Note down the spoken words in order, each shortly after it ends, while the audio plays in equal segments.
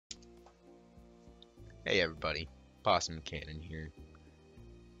Hey everybody, Possum Cannon here.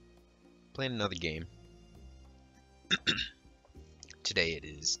 Playing another game. Today it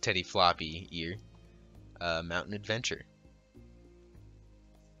is Teddy Floppy Ear, Mountain Adventure.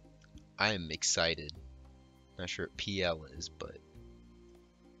 I am excited. Not sure what PL is, but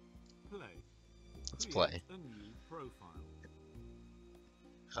let's play. A new profile.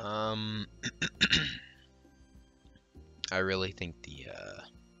 I really think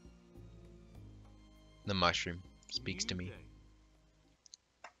the mushroom speaks to me.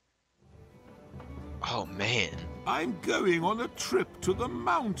 Oh man. I'm going on a trip to the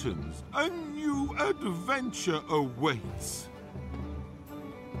mountains. A new adventure awaits.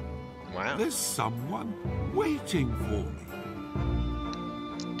 Wow. There's someone waiting for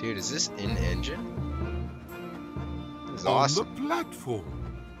me. Dude, is this in-engine? This is on awesome. the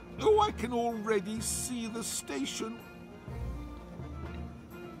platform. Oh, I can already see the station.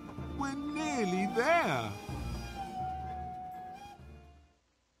 We're nearly there.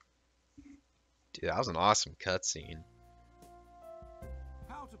 Dude, that was an awesome cutscene.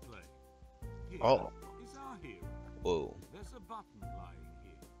 How to play. Here Oh. is our hero. Whoa. There's a button lying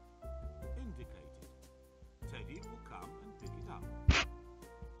here. Indicate it. Teddy will come and pick it up.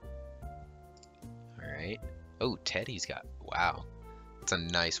 Alright. Oh, Teddy's got... Wow. It's a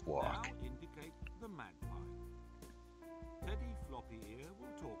nice walk. Now indicate the magpie. Teddy Floppy here will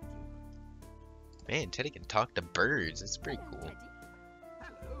talk to her. Man, Teddy can talk to birds. That's pretty cool.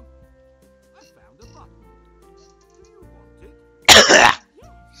 Hello. I found a button. Do you want it?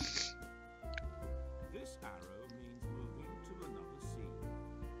 This arrow means moving to another scene.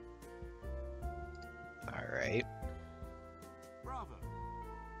 Alright. Bravo.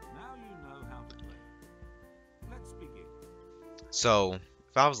 Now you know how to play. Let's begin. So,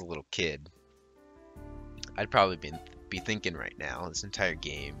 if I was a little kid, I'd probably be thinking right now, this entire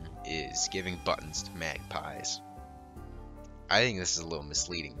game is giving buttons to magpies. I think this is a little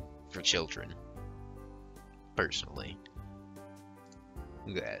misleading for children, personally.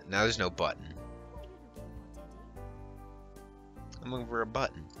 Look at that. Now there's no button. I'm looking for a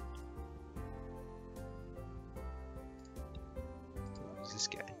button. Who's this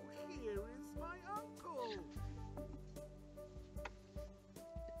guy? Here is my uncle.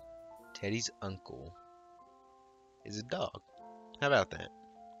 Teddy's uncle is a dog. How about that?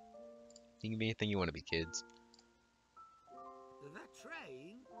 You can be anything you want to be, kids. The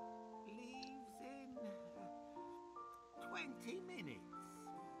train leaves in 20 minutes.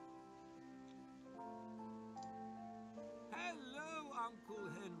 Hello, Uncle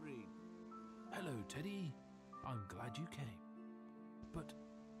Henry. Hello, Teddy. I'm glad you came. But,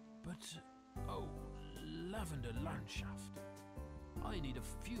 oh, lavender landschaft. I need a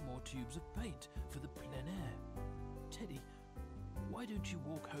few more tubes of paint for the plein air. Teddy, why don't you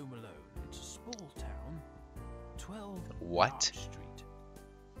walk home alone? It's a small town. 12 What? Larch Street.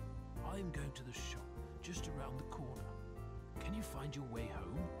 I'm going to the shop just around the corner. Can you find your way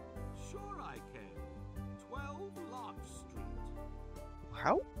home? Sure I can. 12 Larch Street.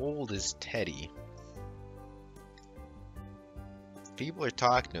 How old is Teddy? People are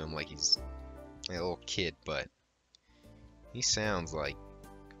talking to him like he's like a little kid, but he sounds like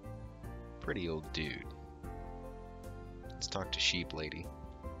a pretty old dude. Let's talk to Sheep Lady.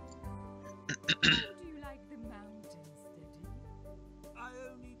 How do you like the mountains, Teddy? I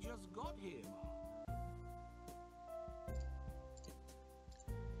only just got here, Ma.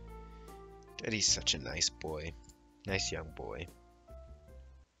 Teddy's such a nice boy. Nice young boy.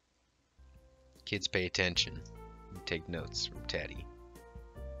 Kids pay attention and take notes from Teddy.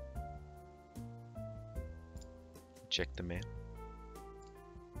 Check the map.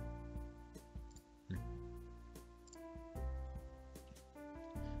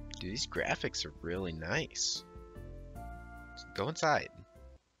 Dude, these graphics are really nice. Go inside.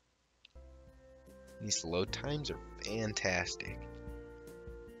 These load times are fantastic.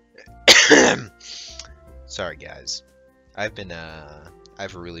 Sorry guys. I have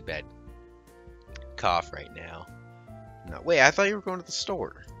a really bad cough right now. No, wait, I thought you were going to the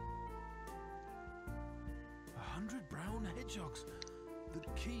store. 100 brown hedgehogs. The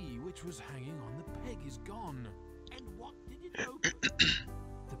key which was hanging on the peg is gone. And what did it open?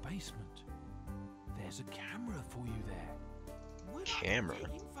 The basement. There's a camera for you there. Will Camera? I be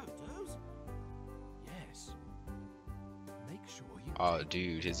taking photos? Yes. Make sure you Oh, take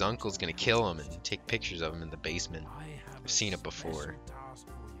dude, his uncle's gonna kill him and take pictures of him in the basement. I have I've seen a it before. special task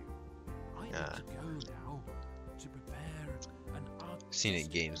for you. I need to go now to prepare an Seen it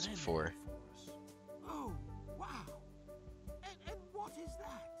in games artistic before. plein air for us. Oh, wow. And what is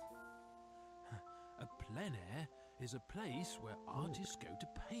that? A plein air is a place where artists go to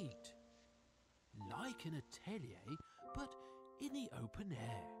paint. Live like an atelier, but in the open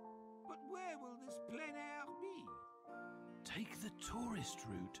air. But where will this plein air be? Take the tourist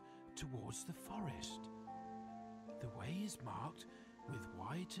route towards the forest. The way is marked with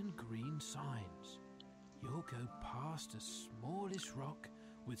white and green signs. You'll go past a smallish rock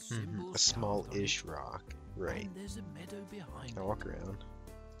with symbols. A small-ish rock, right? And there's a meadow behind I'll walk around.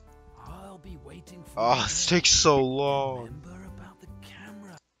 I'll be waiting for Oh, you this there. takes so long. Remember about the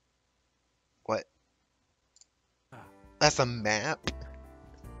camera. What? That's a map?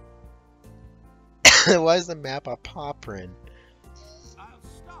 Why is the map a paw print? I'll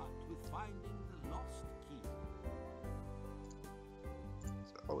start with finding the lost key.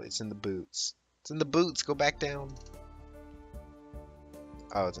 Oh, it's in the boots. It's in the boots. Go back down.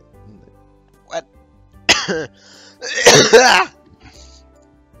 Oh, it's in the... What?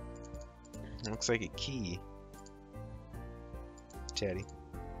 Looks like a key. Teddy.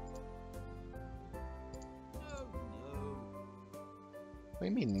 No. What do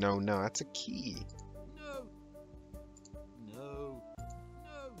you mean, no? That's a key. No.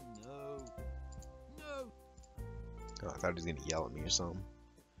 Oh, I thought he was gonna yell at me or something.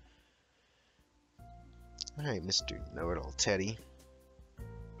 Alright, Mr. Know-It-All Teddy.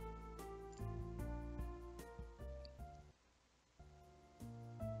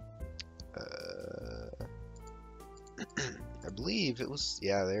 I believe it was...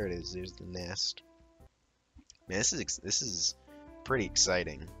 Yeah, there it is. There's the nest. Man, this is pretty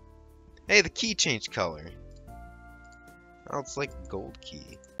exciting. Hey, the key changed color. Oh, it's like a gold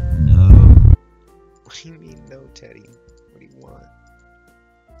key. No. What do you mean, no, Teddy? What do you want?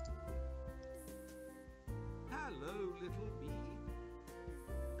 Hello, little bee.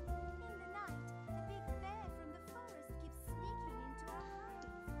 In the night, a big bear from the forest keeps sneaking into our hive,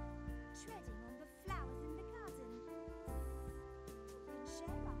 treading on the flowers in the garden. You can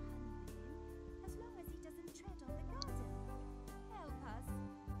share our honey with him, as long as he doesn't tread on the garden. Help us.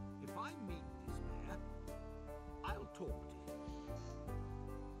 If I meet this bear, I'll talk to him.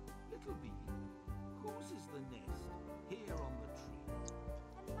 Little bee, whose is the nest here on the tree?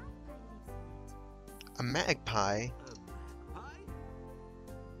 A magpie lives in it. A magpie? A magpie?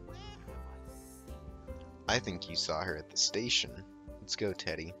 Where have I seen her? I think you saw her at the station. Let's go,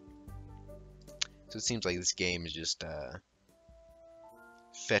 Teddy. So it seems like this game is just a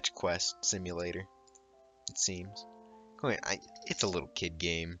fetch quest simulator. It seems. It's a little kid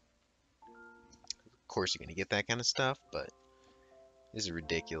game. Of course you're gonna get that kind of stuff, but this is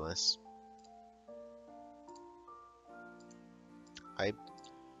ridiculous. I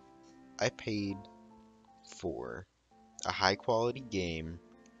paid for a high quality game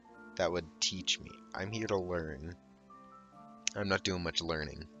that would teach me. I'm here to learn. I'm not doing much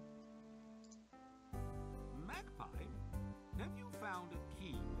learning. Magpie, have you found a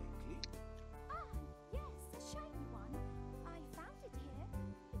key lately? Ah, yes, a shiny one. I found it here.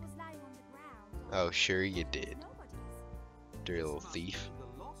 It was lying on the ground. Oh, sure you did. Nobody's. Dirty little This must thief. be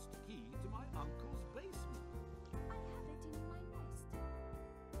the lost key to my uncle's basement. I have it in my nest.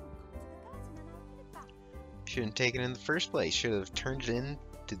 I'll go to the garden and I'll get it back. Shouldn't take it in the first place. Should have turned it in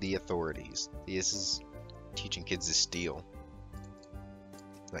to the authorities. This is teaching kids to steal.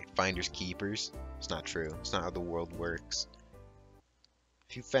 Like finders keepers. It's not true. It's not how the world works.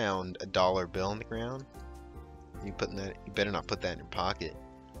 If you found a dollar bill on the ground, you better not put that in your pocket.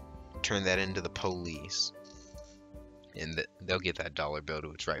 Turn that into the police, and they'll get that dollar bill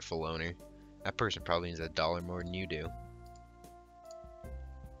to its rightful owner. That person probably needs $1 more than you do.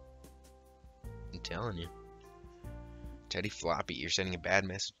 I'm telling you. Teddy Floppy, you're sending a bad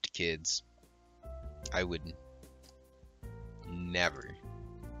message to kids. I would never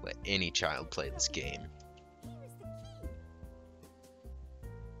let any child play this game. Here is the key.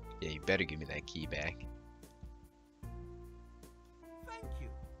 Yeah, you better give me that key back. Thank you.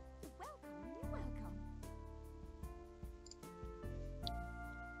 You're welcome.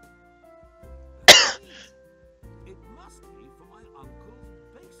 It must be for my uncle's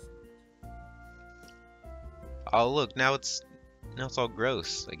basement. Oh look, now it's all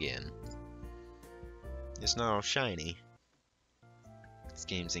gross again. It's not all shiny. This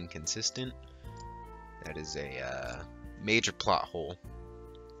game's inconsistent. That is a major plot hole.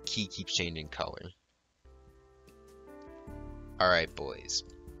 Key keeps changing color. Alright, boys.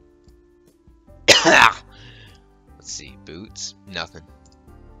 Let's see, boots? Nothing.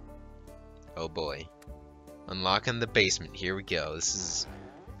 Oh boy. Unlocking the basement. Here we go. This is...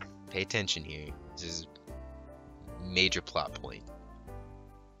 Pay attention here. This is major plot point. Can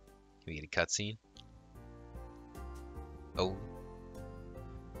we get a cutscene? Oh.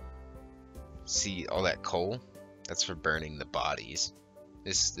 See all that coal? That's for burning the bodies.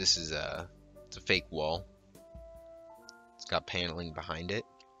 This is It's a fake wall. It's got paneling behind it.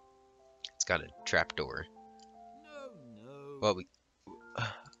 It's got a trapdoor. No, no. Well, we...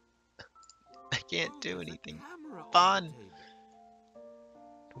 I can't Oh, do there's a anything camera on fun. the table.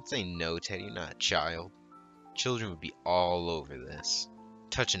 Don't say no, Teddy. You're not a child. Children would be all over this.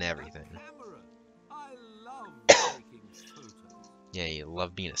 Touching everything. A camera. I love taking photos. Yeah, you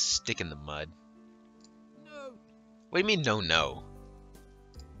love being a stick in the mud. No, What do you mean, no, no?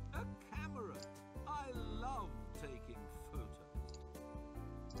 a camera. I love taking photos.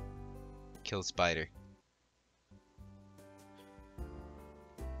 Kill spider.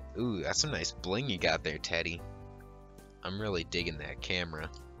 Ooh, that's some nice bling you got there, Teddy. I'm really digging that camera.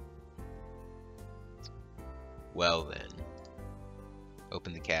 Well then.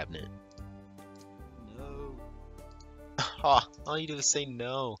 Open the cabinet. No, Oh, all you do is say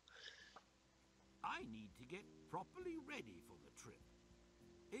no. I need to get properly ready for the trip.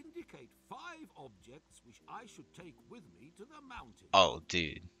 Indicate 5 objects which I should take with me to the mountain. Oh,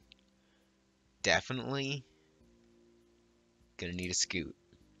 dude. Definitely gonna need a scoot.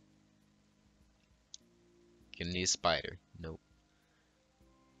 Gonna need a spider. Nope.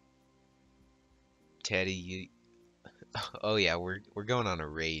 Teddy, you... Oh yeah, we're going on a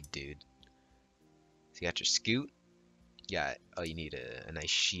raid, dude. So you got your scoot. You got... Oh, you need a nice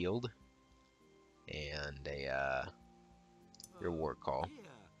shield. And a, your war call. Yeah,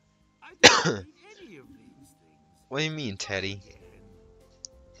 I don't need any of these things. What do you mean, Teddy? Again.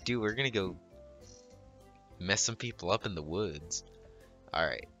 Dude, we're gonna go mess some people up in the woods.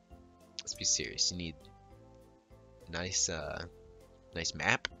 Alright. Let's be serious. You need nice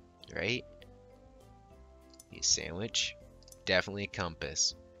map, right? Need a sandwich. Definitely a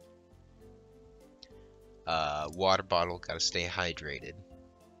compass. Water bottle, gotta stay hydrated.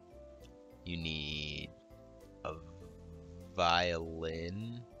 You need a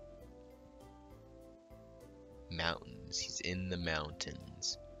violin. Mountains. He's in the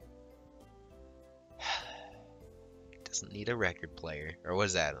mountains. Doesn't need a record player. Or what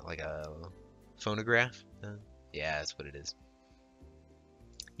is that? Like a phonograph? Yeah, that's what it is.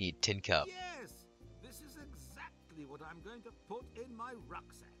 You need a tin cup. Yes, this is exactly what I'm going to put in my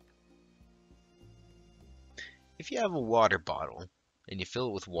rucksack. If you have a water bottle and you fill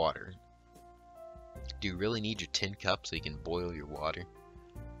it with water, do you really need your tin cup so you can boil your water?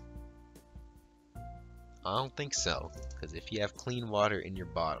 I don't think so, because if you have clean water in your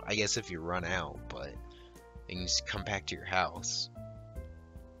bottle, I guess if you run out, but you can just come back to your house.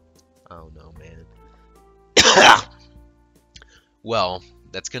 I don't know, man. Well,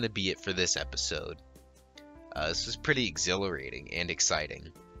 that's gonna be it for this episode. This was pretty exhilarating and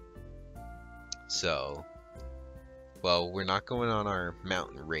exciting. So, well, we're not going on our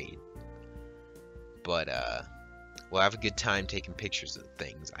mountain raid, but we'll have a good time taking pictures of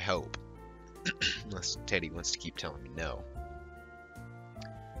things, I hope. Unless Teddy wants to keep telling me no.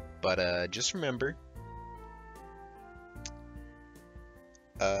 But just remember,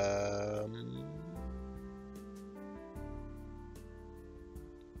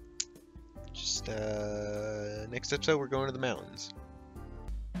 next episode we're going to the mountains.